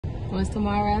What's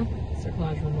tomorrow?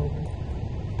 Cerclage removal.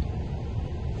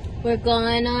 We're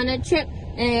going on a trip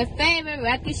in your favorite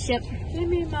rocket ship. Give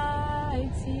me my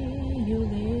tea, you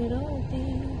little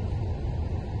thing.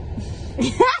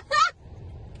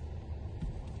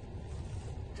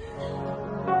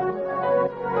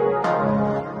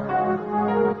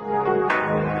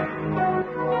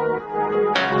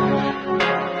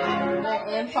 We're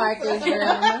in Parker's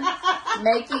room,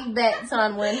 making bets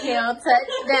on when he'll touch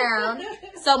down.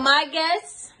 So my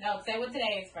guess. No, say what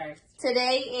today is first.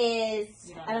 Today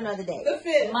is, I don't know the date. The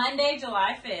 5th. Monday,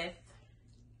 July 5th.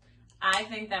 I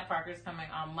think that Parker's coming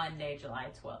on Monday,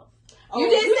 July 12th. You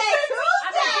did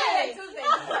say Tuesday.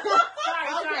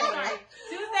 Sorry.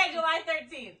 Tuesday, July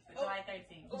 13th. July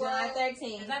 13th. July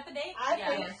 13th. Is that the date? I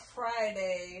think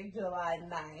Friday, July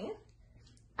 9th.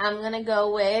 I'm going to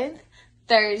go with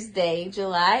Thursday,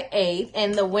 July 8th.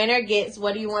 And the winner gets,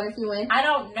 what do you want if you win? I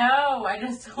don't know. I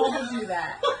just told you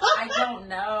that. I don't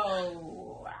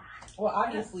know. Well,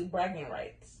 obviously, bragging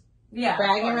rights. Yeah.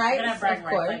 Bragging rights? I'm gonna brag Of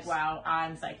rights. course. Like, wow,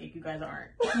 I'm psychic. You guys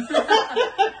aren't.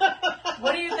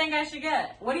 What do you think I should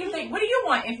get? What do you think? What do you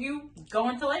want if you go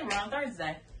into labor on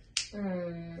Thursday?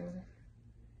 And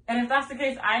if that's the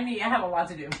case, I have a lot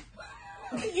to do.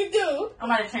 You do. I'm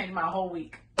about to change my whole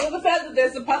week. Well, the fact that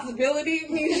there's a possibility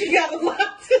means you got a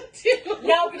lot to do.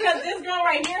 No, because this girl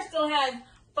right here still has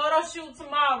photo shoot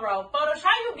tomorrow.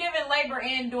 How you giving labor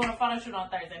and doing a photo shoot on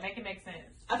Thursday? Make it make sense.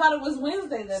 I thought it was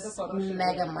Wednesday that the photo shoot.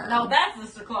 Mega Mom. No, that's the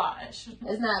Cerclage.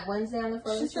 It's not Wednesday on the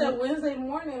photo She shoot? said Wednesday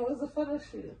morning was a photo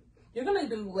shoot. You're gonna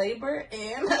do labor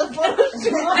and a photo shoot. The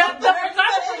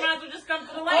photographer might as well just come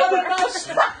to the labor. I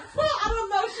don't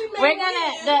know. She may We're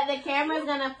gonna, the camera's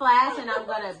gonna flash and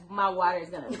my water's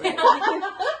gonna break. No,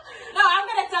 I'm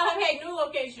gonna tell him, hey, new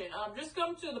location. Just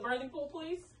come to the birthing pool,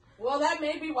 please. Well, that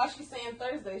may be why she's saying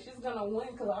Thursday. She's gonna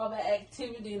win because all that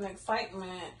activity and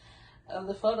excitement of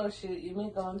the photo shoot. You may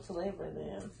go into labor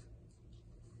then.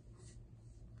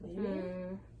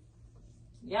 Maybe.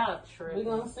 Yeah, true. We're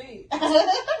gonna see.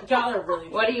 Y'all are really.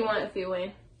 What do you want if you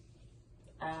win?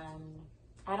 I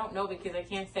don't know because I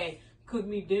can't say cook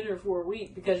me dinner for a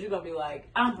week because you're gonna be like,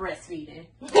 I'm breastfeeding.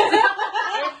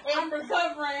 I'm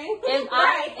recovering. If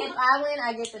I win,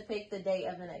 I get to pick the date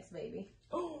of the next baby.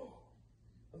 Ooh.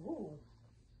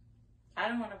 I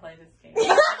don't want to play this game.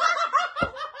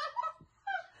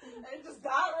 It just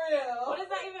got real. What does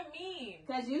that even mean?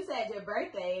 Because you said your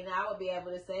birthday, and I would be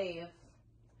able to say if.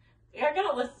 You're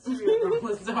gonna listen to your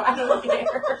rules, so I don't care.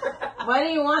 What do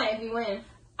you want if you win?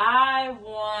 I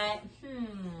want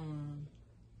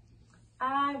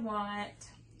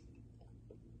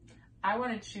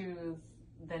to choose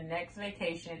the next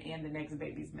vacation and the next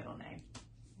baby's middle name.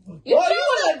 You want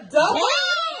a double?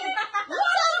 You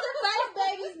chose the first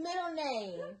baby's middle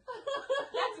name.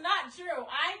 That's not true.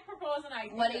 I propose an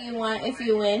idea. What do you want if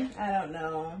you win? I don't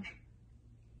know.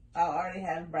 I already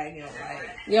have bragging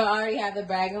rights. You already have the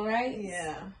bragging rights?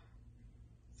 Yeah.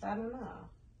 So I don't know.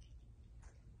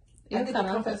 You I can get to come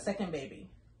come for on. the second baby.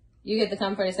 You get to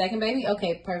come for the second baby?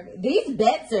 Okay, perfect. These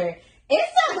bets are,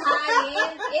 it's some high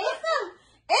end.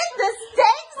 The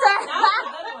stakes are high.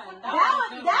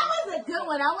 That was a good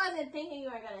one. I wasn't thinking you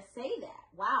were going to say that.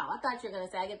 Wow. I thought you were going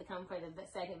to say I get to come for the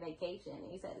second vacation.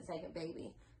 And you said the second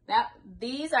baby.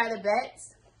 These are the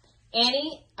bets.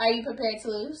 Annie, are you prepared to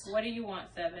lose? What do you want,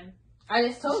 Seven? I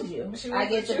just told you. She I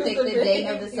get wants to to pick choose the the date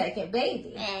baby. of the second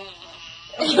baby.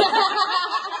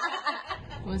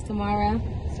 What's tomorrow?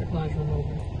 Cerclage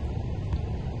removal.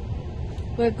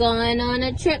 We're going on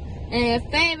a trip in your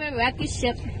favorite rocket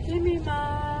ship. Give me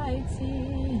my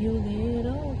tea, you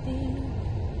little thing.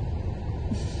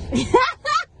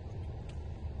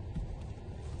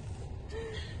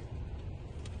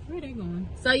 Where are they going?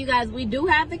 So you guys, we do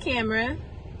have the camera.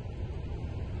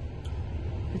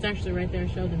 It's actually right there.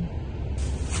 Show them.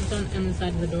 It's on the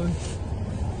side of the door.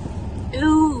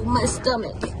 Ooh, my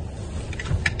stomach.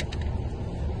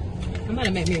 I'm about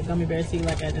to make me a gummy bear tea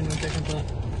like I did in the second thought.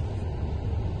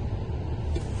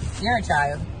 You're a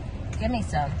child. Give me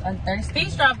some. I'm thirsty.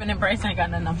 Peach dropping and Bryce ain't got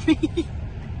nothing on me.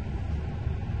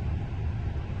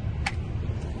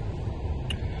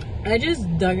 I just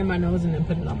dug in my nose and then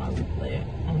put it on my lip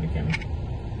on the camera.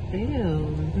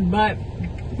 Ew. But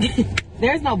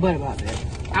there's no but about that.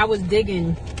 I was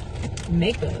digging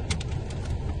makeup,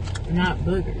 not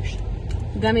boogers.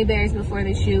 Gummy bears before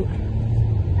they shoot.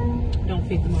 Don't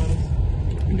feed the models.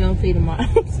 Don't feed them all. I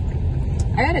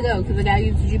gotta go because I gotta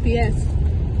use the GPS.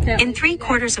 In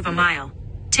 3/4 of a mile,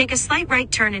 take a slight right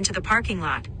turn into the parking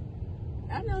lot.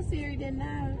 I know Siri did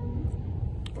not.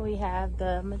 We have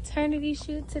the maternity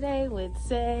shoot today with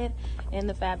Zed in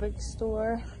the fabric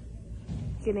store.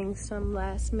 getting some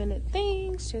last minute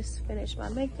things. Just finished my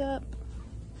makeup.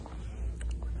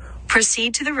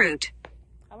 Proceed to the route.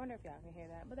 I wonder if y'all can hear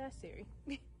that, but that's Siri.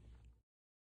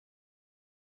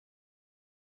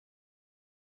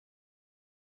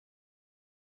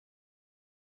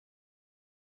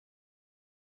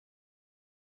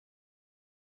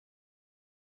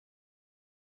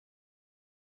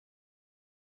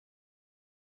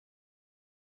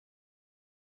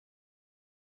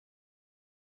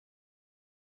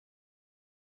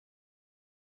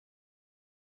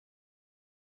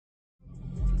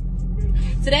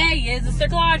 Today is the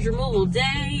Cerclage removal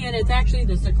day, and it's actually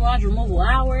the Cerclage removal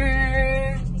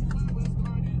hour.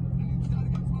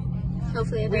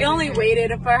 Hopefully We only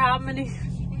waited for how many?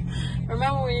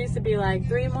 Remember we used to be like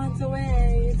 3 months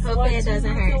away. Hopefully it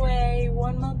doesn't hurt. Away,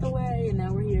 1 month away, and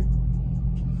now we're here.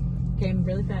 Came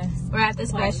really fast. We're at the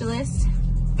specialist.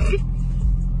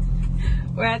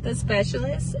 We're at the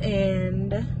specialist,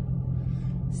 and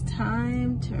it's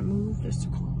time to remove the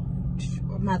Cerclage.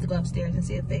 I'm about to go upstairs and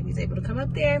see if baby's able to come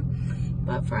up there.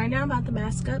 But for right now, I'm about to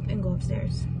mask up and go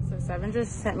upstairs. So SEVYN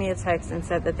just sent me a text and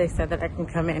said that they said that I can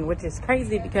come in, which is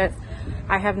crazy because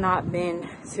I have not been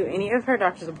to any of her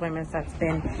doctor's appointments that's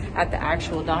been at the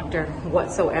actual doctor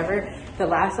whatsoever. The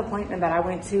last appointment that I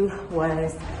went to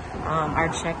was our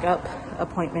checkup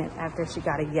appointment after she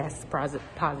got a yes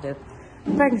positive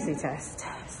pregnancy test.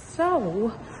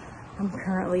 So I'm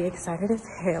currently excited as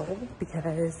hell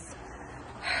because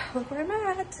look where I'm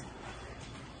at.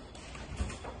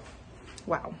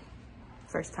 Wow.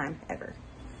 First time ever.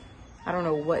 I don't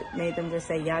know what made them just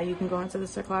say, yeah, you can go into the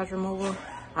Cerclage removal.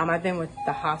 I've been with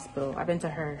the hospital. I've been to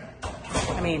her.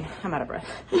 I mean, I'm out of breath.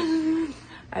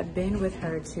 I've been with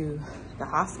her to the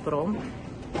hospital.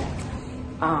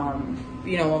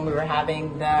 You know, when we were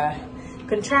having the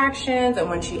contractions and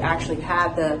when she actually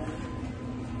had the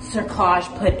Cerclage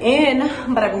put in,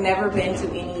 but I've never been to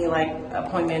any like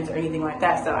appointments or anything like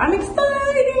that, so I'm excited.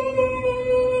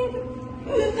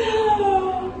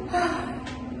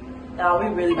 Oh, we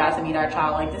really about to meet our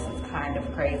child. Like, this is kind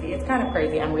of crazy. It's kind of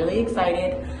crazy. I'm really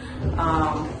excited.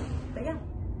 But yeah.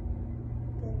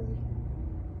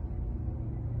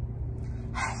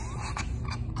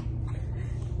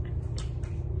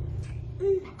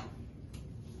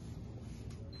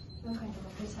 Okay,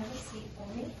 just have a seat for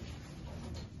me.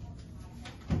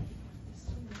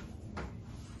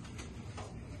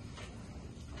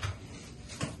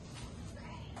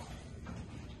 Okay.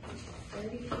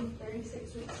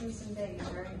 36 weeks and some days,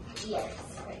 right? Yes.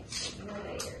 Okay, no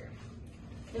later.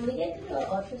 Do we get to do an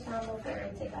ultrasound before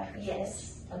I take off?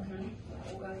 Yes. Okay.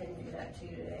 We'll go ahead and do that too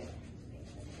today.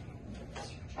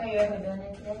 Are you ever doing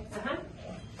it today? Uh-huh.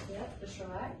 Yep, just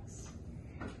relax.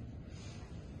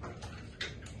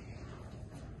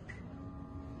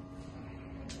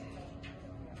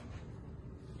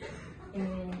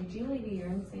 And did you leave a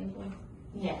urine sample?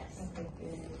 Yes. Okay,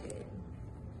 good.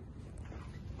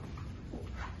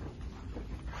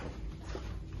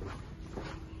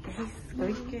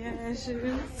 Squeaky ass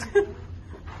shoes.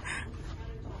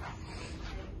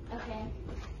 Okay.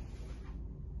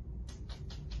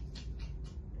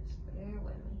 Just bear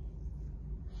with me.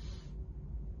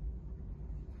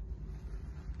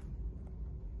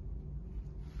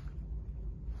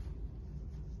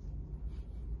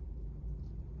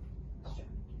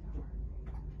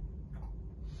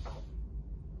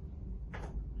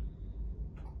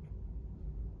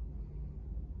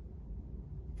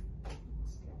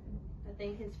 I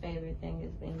think his favorite thing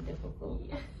is being difficult.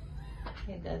 Yeah.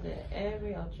 He does it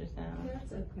every ultrasound.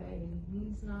 That's okay.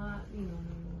 He's not, you know.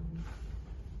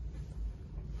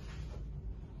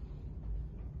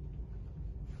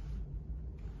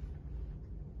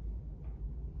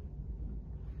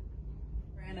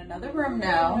 We're in another room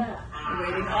now. We're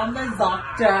waiting on the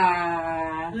doctor.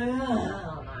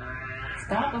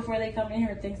 Stop before they come in here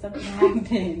and think something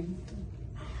happened.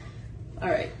 All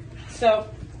right, so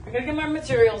I'm gonna get my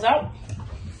materials out.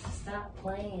 Stop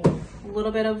playing. A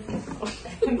little bit of.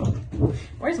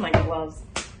 Where's my gloves?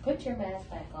 Put your mask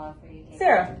back on for you.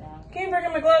 Sarah, can you bring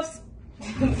in my gloves?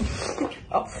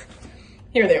 Oh,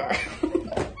 here they are.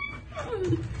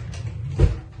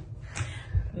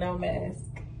 No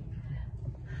mask.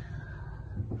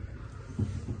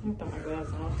 Let me put my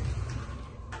gloves on.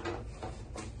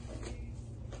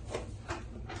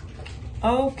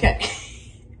 Okay.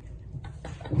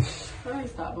 Let me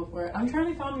stop before. I'm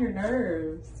trying to calm your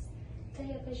nerves. Take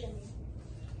a picture of me.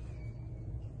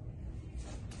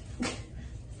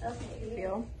 Okay.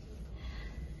 Feel.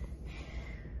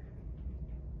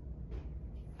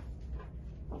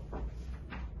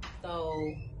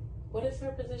 So, what is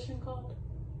her position called?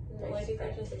 The lady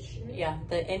that just, yeah,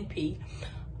 the NP.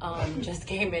 just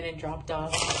came in and dropped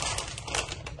off.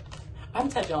 I'm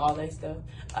touching all that stuff.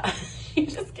 She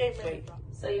just came in.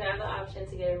 So you have the option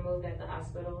to get removed at the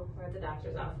hospital or at the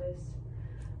doctor's office.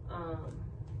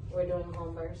 We're doing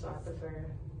home birth, so I prefer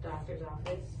doctor's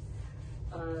office.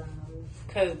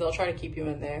 Because they'll try to keep you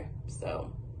in there,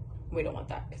 so we don't want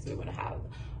that because we want to have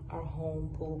our home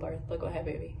pool birth. But go ahead,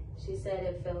 baby. She said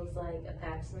it feels like a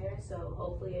pap smear, so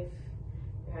hopefully if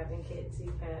you're having kids,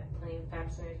 you've had plenty of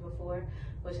pap smears before,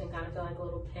 which can kind of feel like a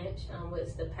little pinch.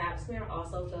 With the pap smear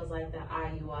also feels like the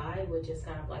IUI, which is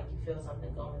kind of like you feel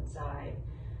something go inside.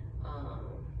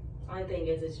 Only thing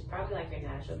is it's probably like your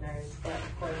natural nerves, but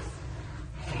of course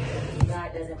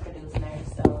God doesn't produce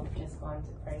nerves, so I'm just going to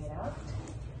pray it out.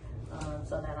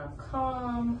 So that I'm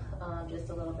calm, just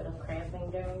a little bit of cramping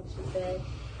during, she said.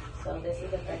 So this is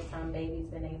the first time baby's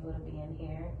been able to be in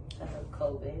here because of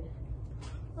COVID.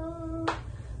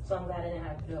 So I'm glad I didn't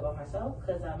have to do it by myself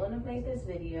because I wouldn't have made this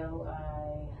video. I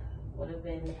would have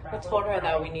been I told her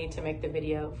that we need to make the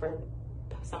video for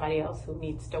somebody else who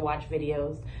needs to watch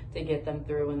videos to get them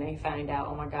through when they find out,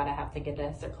 oh my God, I have to get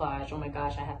that Cerclage. Oh my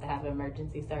gosh, I have to have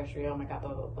emergency surgery. Oh my God,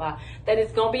 blah, blah, blah. That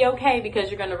it's going to be okay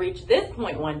because you're going to reach this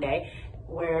point one day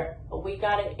where we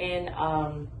got it in,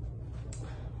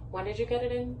 when did you get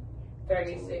it in?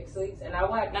 36 weeks. And I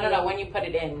watched. No, when you put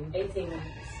it in. 18 weeks.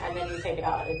 And then you take it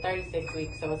out at 36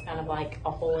 weeks. So it's kind of like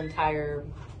a whole entire,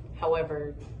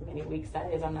 however many weeks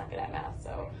that is. I'm not good at math,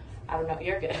 so I don't know.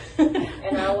 You're good.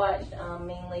 And I watched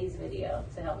Ming Lee's video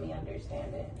to help me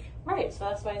understand it. Right. So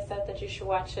that's why I said that you should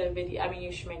watch a video. I mean,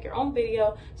 you should make your own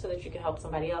video so that you can help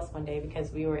somebody else one day,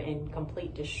 because we were in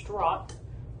complete distraught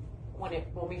when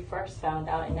we first found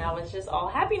out, and now it's just all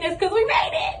happiness because we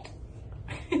made it.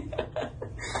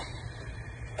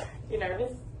 You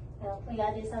nervous? Well, we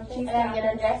gotta do something. I gotta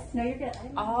get undressed. No, you're good.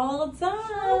 All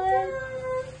done.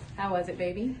 How was it,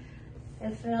 baby?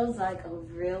 It feels like a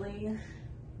really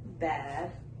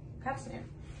bad pap smear.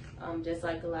 Just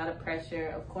like a lot of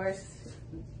pressure. Of course,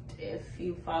 if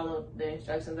you follow the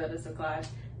instructions of the Cerclage,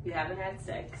 you haven't had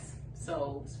sex,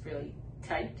 so it's really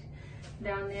tight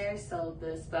down there. So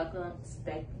the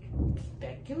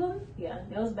speculum, yeah,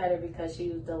 it was better because she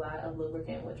used a lot of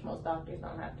lubricant, which most doctors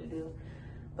don't have to do.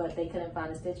 But they couldn't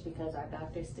find a stitch because our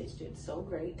doctor stitched it so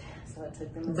great. So it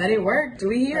took them. But it worked.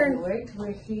 We here. It worked.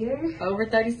 We're here. Over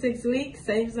 36 weeks.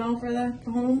 Safe zone for the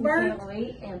home birth. Can't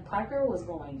wait. And Parker was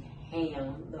going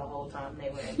ham the whole time they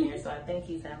were in here. So I think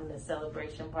he's having a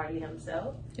celebration party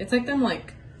himself. It took them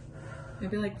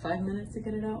maybe 5 minutes to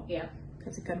get it out. Yeah.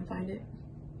 Because he couldn't find it.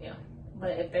 Yeah.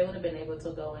 But if they would have been able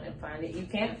to go in and find it, you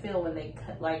can't feel when they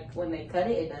cut. Like when they cut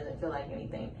it, it doesn't feel like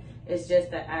anything. It's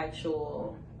just the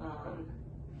actual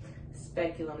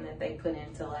speculum that they put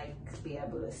in to be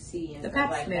able to see and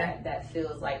stuff like that. That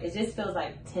feels like, it just feels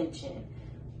like tension.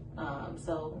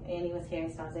 So Annie was here,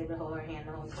 so I was able to hold her hand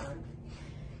the whole time.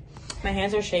 My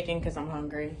hands are shaking because I'm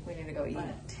hungry. We need to go eat.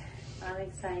 But I'm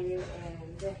excited,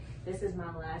 and this is my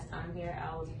last time here.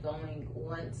 I was going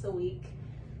once a week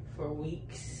for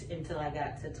weeks until I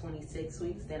got to 26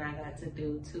 weeks. Then I got to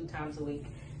do 2 times a week.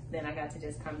 Then I got to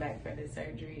just come back for the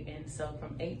surgery. And so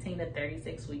from 18 to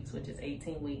 36 weeks, which is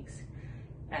 18 weeks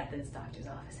at this doctor's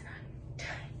office, and I'm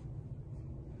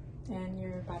done. And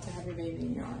you're about to have your baby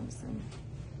in your arms.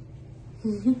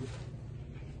 So.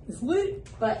 It's lit.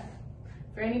 But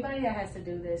for anybody that has to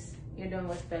do this, you're doing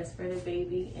what's best for the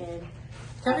baby. And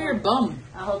Cover your bum.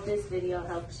 I hope this video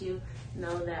helps you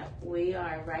know that we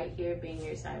are right here being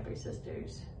your cyber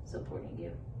sisters, supporting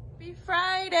you. Happy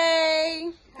Friday.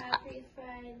 Happy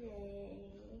Friday.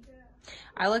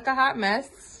 I look a hot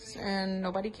mess and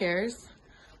nobody cares.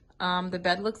 The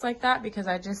bed looks like that because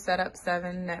I just set up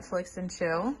SEVYN, Netflix, and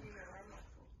chill.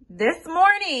 This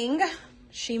morning,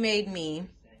 she made me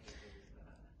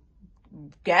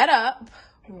get up,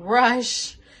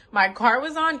 rush. My car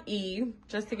was on E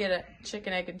just to get a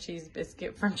chicken, egg, and cheese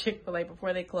biscuit from Chick-fil-A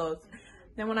before they closed.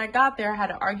 Then when I got there, I had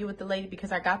to argue with the lady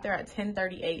because I got there at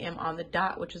 10:30 a.m. on the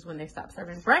dot, which is when they stopped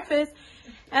serving breakfast.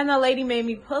 And the lady made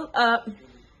me pull up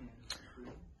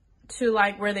to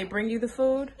where they bring you the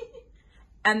food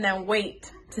and then wait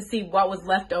to see what was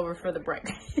left over for the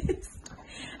breakfast.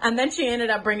 And then she ended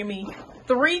up bringing me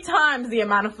 3 times the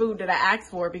amount of food that I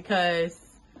asked for because,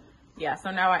 yeah,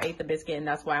 so now I ate the biscuit, and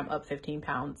that's why I'm up 15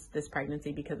 pounds this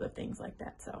pregnancy because of things like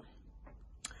that. So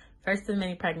first of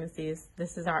many pregnancies.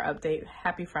 This is our update.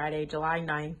 Happy Friday, July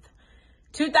 9th,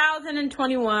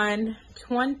 2021.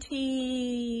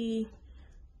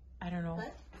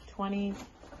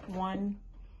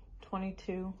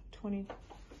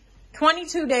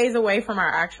 22 days away from our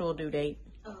actual due date.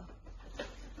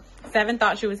 SEVYN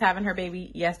thought she was having her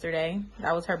baby yesterday.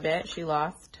 That was her bet. She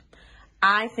lost.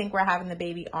 I think we're having the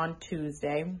baby on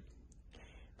Tuesday.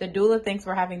 The doula thinks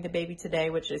we're having the baby today,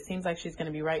 which it seems like she's going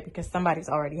to be right because somebody's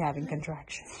already having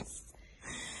contractions.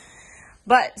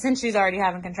 But since she's already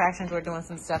having contractions, we're doing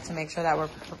some stuff to make sure that we're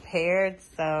prepared.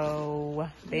 So,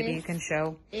 baby, you can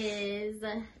show. Is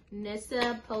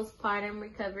Nissa postpartum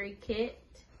recovery kit.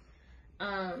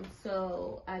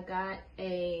 So I got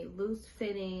a loose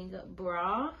fitting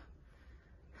bra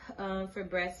for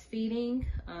breastfeeding.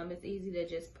 It's easy to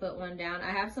just put one down. I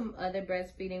have some other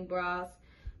breastfeeding bras,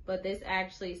 but this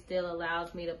actually still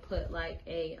allows me to put like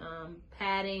a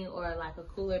padding or like a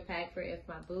cooler pack for if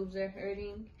my boobs are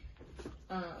hurting.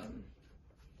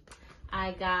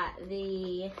 I got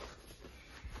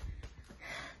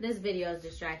this video is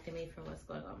distracting me from what's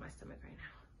going on in my stomach right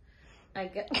now. I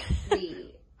got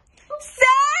the Sexy!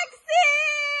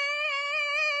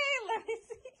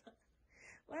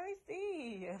 Let me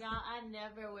see. Y'all, I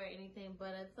never wear anything but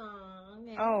a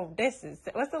thong. Oh, this is,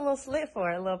 what's the little slit for?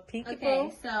 A little peeky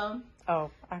Okay, so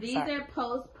these are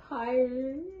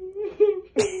postpartum.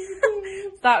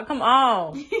 Stop, come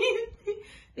on.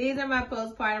 These are my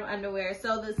postpartum underwear.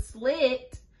 So the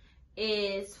slit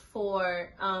is for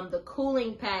the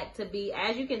cooling pack to be,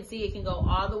 as you can see, it can go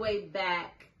all the way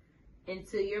back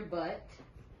into your butt.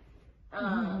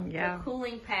 Yeah. The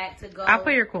cooling pack to go. I'll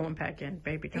put your cooling pack in,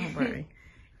 baby. Don't worry.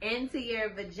 Into your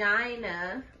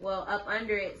vagina, well, up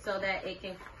under it, so that it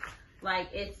can, like,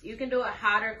 you can do it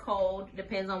hot or cold,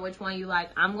 depends on which one you like.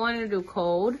 I'm going to do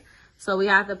cold, so we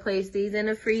have to place these in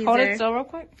the freezer. Hold it still real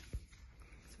quick.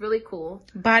 It's really cool.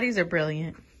 Bodies are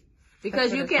brilliant.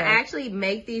 Because you can actually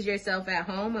make these yourself at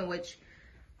home, in which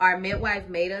our midwife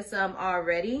made us some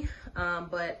already.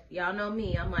 But y'all know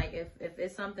me. I'm like, if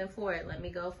it's something for it, let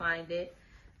me go find it.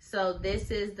 So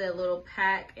this is the little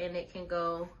pack, and it can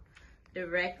go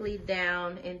directly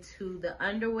down into the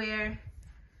underwear.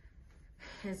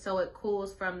 And so it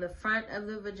cools from the front of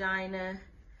the vagina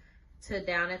to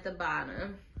down at the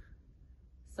bottom.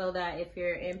 So that if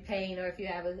you're in pain or if you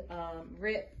have a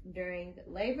rip during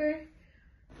labor.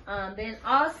 Then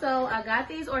also, I got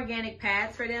these organic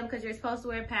pads for them because you're supposed to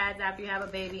wear pads after you have a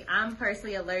baby. I'm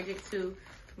personally allergic to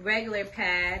regular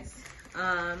pads.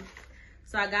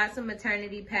 So I got some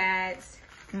maternity pads.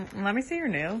 Let me see your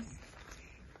nails.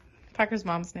 Parker's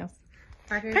mom's nails.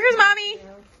 Parker's mommy!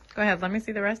 nails. Go ahead, let me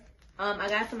see the rest. I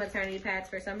got some maternity pads.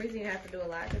 For some reason, you have to do a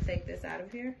lot to take this out of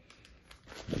here.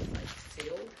 It's like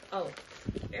sealed. Oh,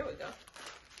 there we go.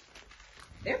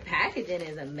 Their packaging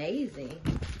is amazing.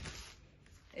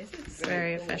 This is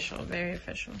Very cool. official, very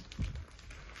official.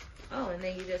 Oh, and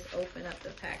then you just open up the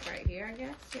pack right here, I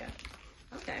guess. Yeah.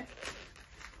 Okay.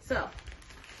 So,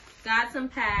 got some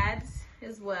pads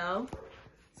as well.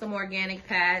 Some organic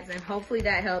pads, and hopefully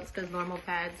that helps because normal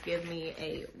pads give me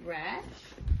a rash.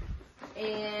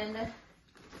 And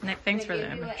Thanks for they the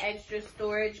give you an image. extra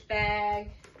storage bag.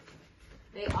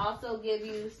 They also give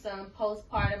you some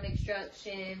postpartum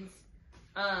instructions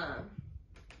about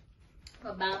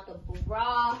the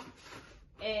bra.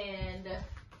 And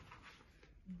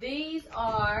these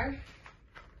are,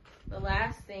 the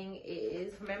last thing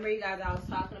is, remember you guys, I was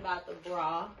talking about the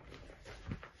bra.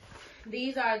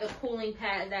 These are the cooling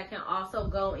pads that can also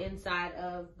go inside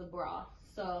of the bra.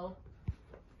 So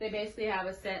they basically have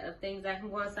a set of things that can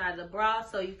go inside the bra.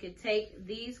 So you can take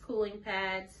these cooling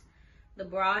pads. The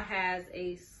bra has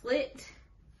a slit,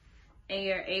 and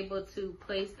you're able to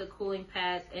place the cooling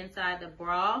pads inside the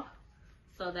bra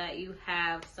so that you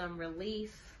have some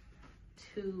relief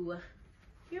to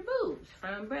your boobs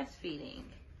from breastfeeding.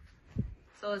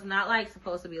 So it's not like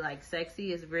supposed to be like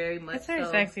sexy. It's very much It's very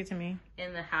so six to me.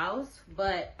 in the house,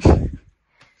 but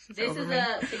She's this over is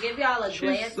me. to give y'all a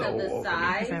glance of the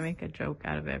size. Because I make a joke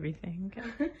out of everything.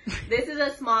 This is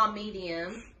a small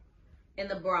medium in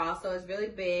the bra, so it's really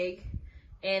big.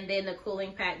 And then the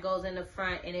cooling pack goes in the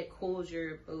front, and it cools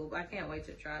your boob. I can't wait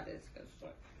to try this because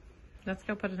Let's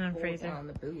go put it in the freezer. on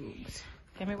the boobs.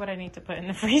 Give me what I need to put in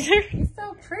the freezer. It's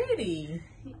so pretty.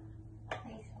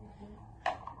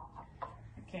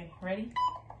 Okay, ready?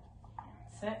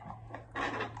 Set.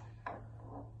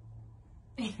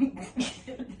 Hey,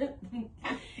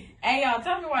 y'all,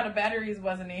 tell me why the batteries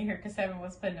wasn't in here, because Sevyn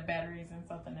was putting the batteries in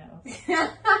something else.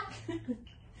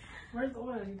 Where's the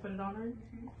oil? You put it on her?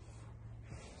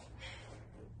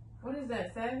 What is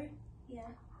that, Savvy? Yeah.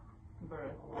 Bro.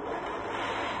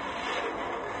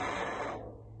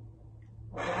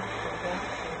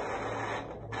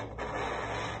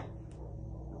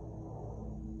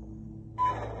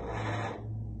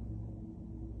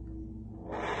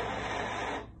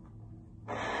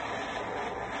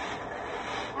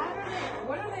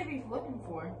 What are they be looking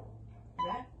for?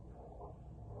 That?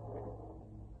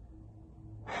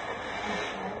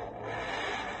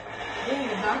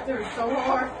 contractor is so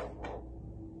hard.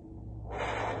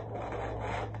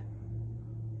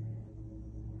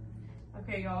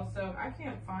 Okay, y'all, so I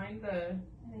can't find the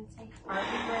carpet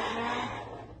right now.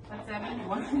 But Seven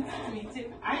wants me to.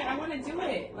 I want to do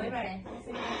it. Lay back.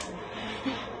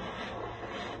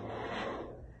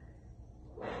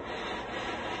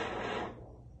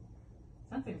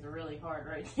 Something's really hard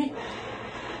right here.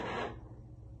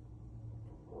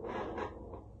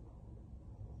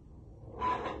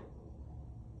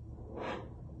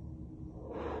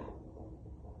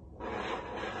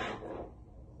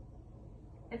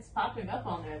 It's popping up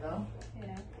on there though.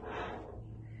 Yeah.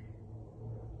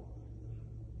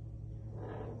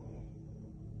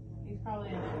 He's probably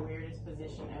in the weirdest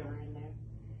position ever in there.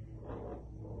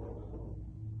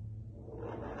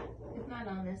 It's not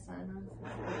on this side, on this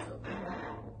side. It's over here.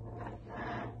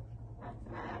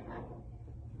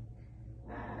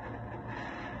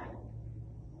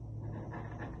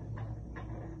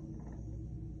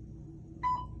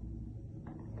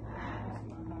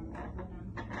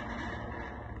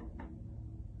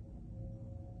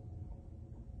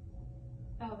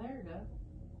 Oh, there you go.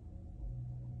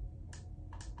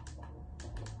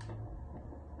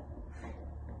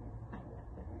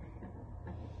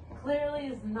 Clearly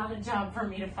it's not a job for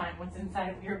me to find what's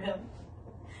inside of your belly.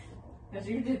 Because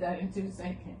you did that in 2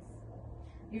 seconds.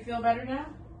 You feel better now?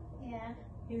 Yeah.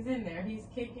 He's in there. He's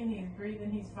kicking, he's breathing,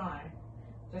 he's fine.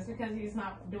 Just because he's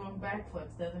not doing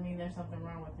backflips doesn't mean there's something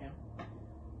wrong with him.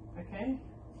 Okay?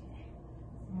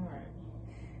 Alright.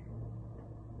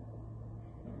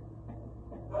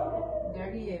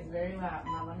 Dirty is very loud.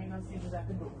 Now let me go see what's at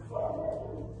the door.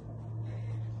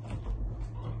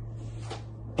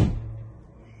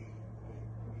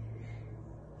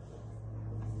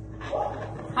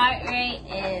 Heart rate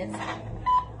is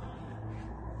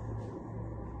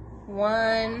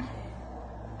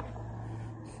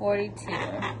 142.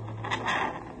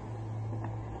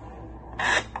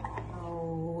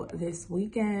 This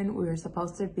weekend we were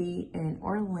supposed to be in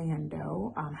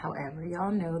Orlando. However,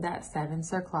 y'all know that SEVYN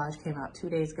Cerclage came out 2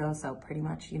 days ago, so pretty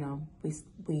much, you know, we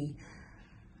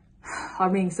are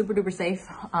being super duper safe.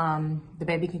 The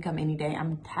baby can come any day.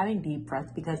 I'm having deep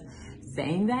breaths because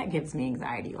saying that gives me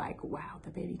anxiety. Like, wow,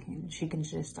 she can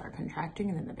just start contracting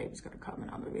and then the baby's gonna come and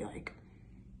I'm gonna be like,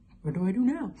 what do I do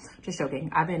now? Just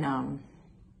joking. I've been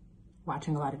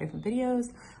watching a lot of different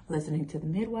videos, listening to the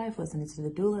midwife, listening to the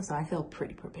doula, so I feel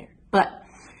pretty prepared. But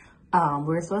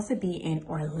we're supposed to be in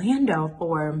Orlando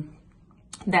for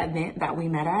that event that we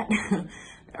met at.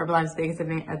 Herbalife's biggest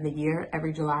event of the year.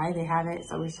 Every July they have it,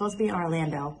 so we're supposed to be in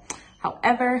Orlando.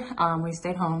 However, we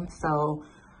stayed home, so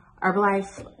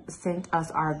Herbalife sent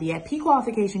us our VIP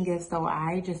qualification gift, so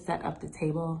I just set up the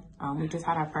table. We just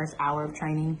had our first hour of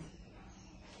training,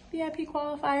 VIP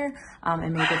qualifier,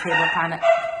 and made the table kind of...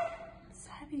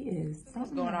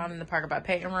 What's going on in the Parker by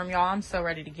Peyton room, y'all? I'm so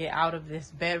ready to get out of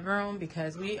this bedroom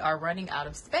because we are running out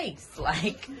of space.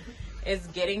 Like, it's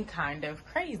getting kind of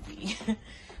crazy.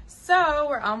 So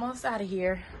we're almost out of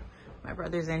here. My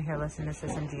brother's in here listening to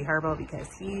some G Herbo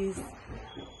because he's,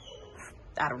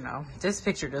 I don't know, this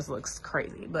picture just looks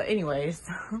crazy. But anyways.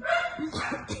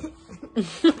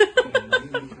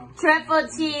 Triple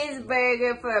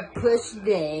cheeseburger for a push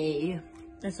day.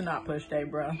 It's not push day,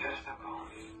 bro.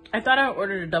 I thought I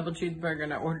ordered a double cheeseburger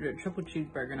and I ordered a triple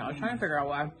cheeseburger, and I was trying to figure out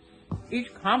why. Each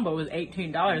combo was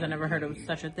 $18. I never heard of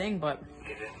such a thing, but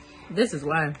this is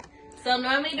why. So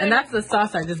normally, and that's the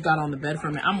sauce I just got on the bed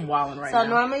from it. I'm wilding right now. So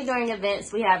normally during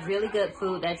events, we have really good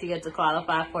food that you get to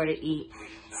qualify for to eat.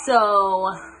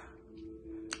 So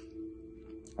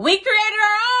we created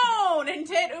our own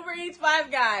intent Uber Eats 5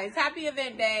 Guys. Happy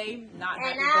event day. And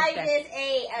I just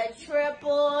ate a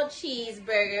triple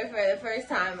cheeseburger for the first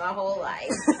time in my whole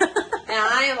life. And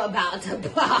I am about to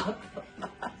pop.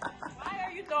 Why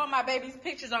are you throwing my baby's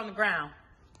pictures on the ground?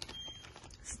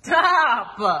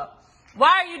 Stop.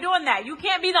 Why are you doing that? You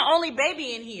can't be the only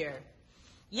baby in here.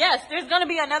 Yes, there's going to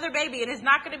be another baby, and it's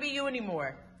not going to be you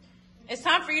anymore. It's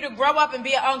time for you to grow up and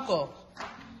be an uncle.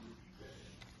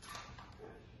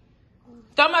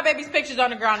 Throw my baby's pictures on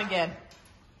the ground again.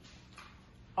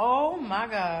 Oh my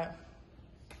God.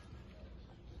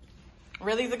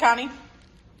 Really, Zakani?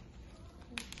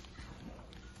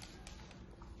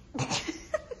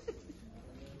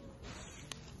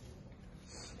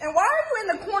 And why are you in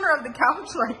the corner of the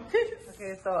couch like this?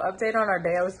 Okay, so update on our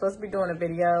day. I was supposed to be doing a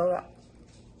video.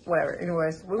 Whatever.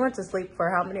 Anyways, we went to sleep for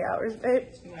how many hours, babe?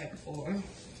 Like 4.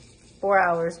 4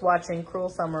 hours watching Cruel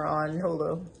Summer on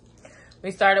Hulu. We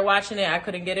started watching it. I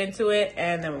couldn't get into it.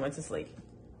 And then we went to sleep.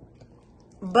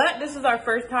 But this is our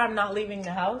first time not leaving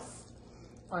the house.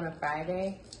 On a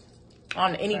Friday?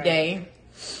 On any day.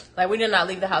 Like, we did not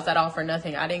leave the house at all for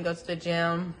nothing. I didn't go to the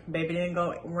gym. Baby didn't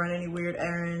go run any weird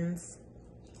errands.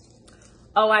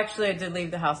 Oh, actually, I did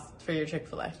leave the house for your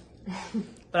Chick-fil-A.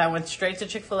 But I went straight to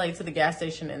Chick-fil-A to the gas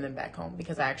station and then back home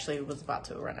because I actually was about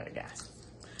to run out of gas.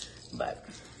 But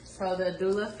So the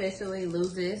doula officially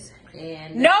loses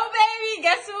and no, baby,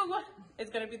 guess who is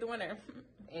gonna be the winner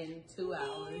in 2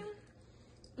 hours.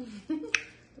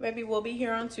 Baby, we'll be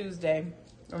here on Tuesday.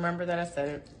 Remember that I said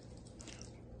it.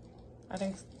 I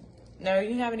think. No, you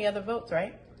didn't have any other votes,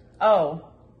 right? Oh,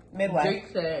 midwife. Drake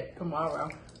said tomorrow.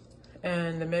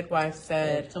 And the midwife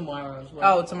said tomorrow as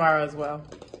well. Oh, tomorrow as well.